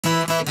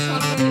Good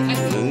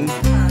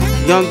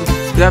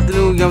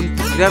afternoon.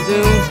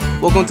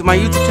 Welcome to my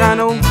YouTube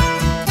channel.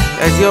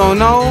 As you all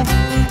know,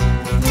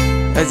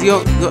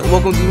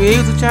 welcome to my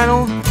YouTube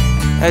channel.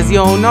 As you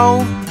all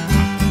know,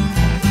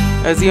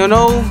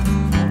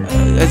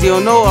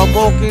 I'm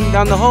walking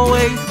down the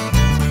hallway,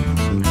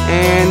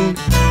 and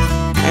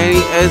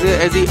as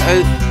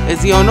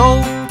you all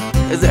know,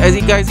 as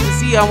you guys can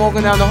see, I'm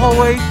walking down the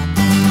hallway,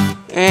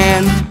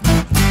 and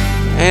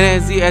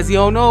as you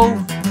all know,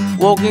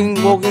 walking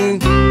gives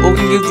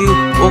you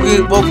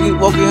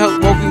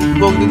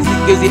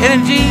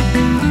energy.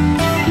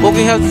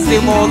 Walking helps you stay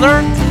more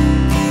alert.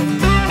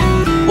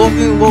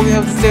 Walking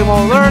helps you stay more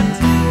alert.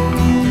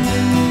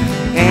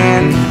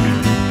 And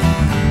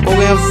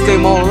walking helps you stay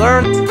more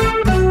alert.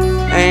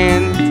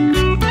 And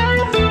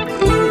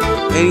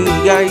you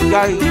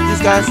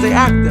just gotta stay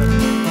active.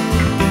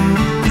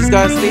 You just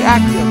gotta stay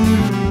active.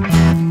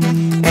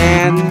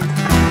 And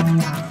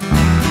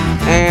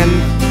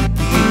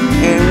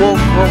walk.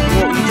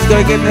 You just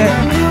gotta get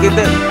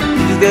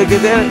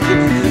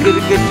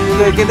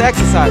the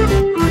exercise.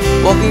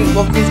 Walking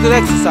is good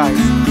exercise.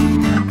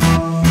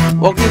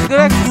 Walking is good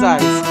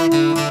exercise.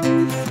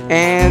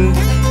 And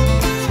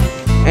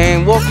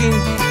walking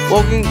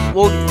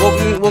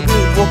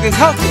is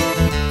healthy.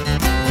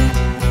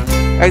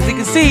 As you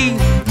can see,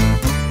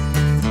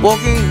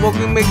 walking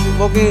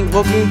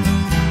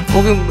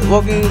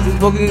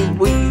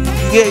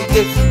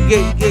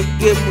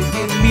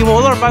be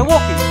more alert by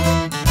walking.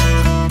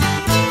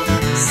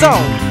 So,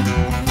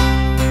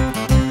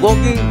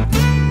 walking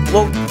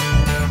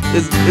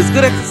is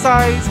good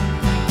exercise.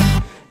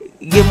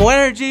 You get more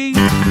energy.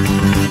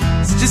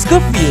 It's just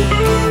good for you.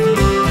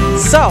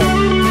 So,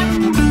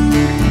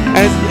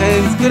 and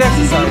it's good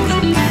exercise.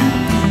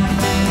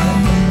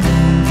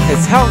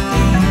 It's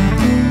healthy,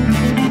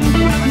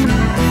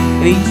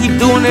 and you keep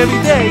doing it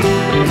every day.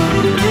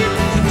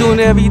 Keep doing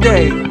it every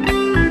day.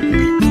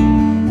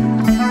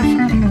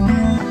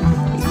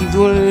 You keep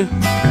doing it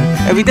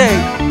every day.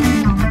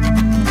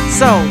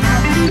 So,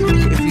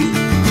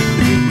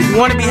 if you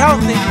want to be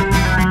healthy,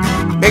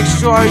 make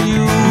sure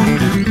you.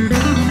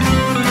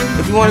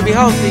 If you want to be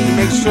healthy,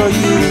 make sure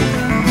you.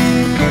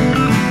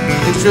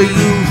 If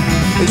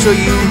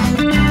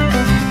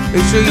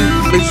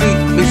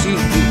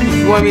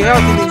you want to be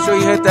healthy, make sure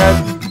you hit that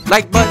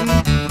like button,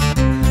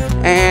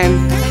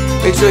 and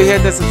make sure you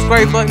hit that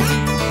subscribe button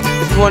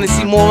if you want to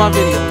see more of my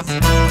videos.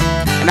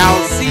 And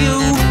I'll see you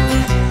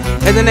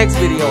in the next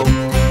video.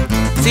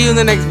 See you in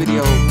the next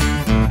video.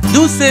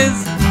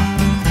 Deuces.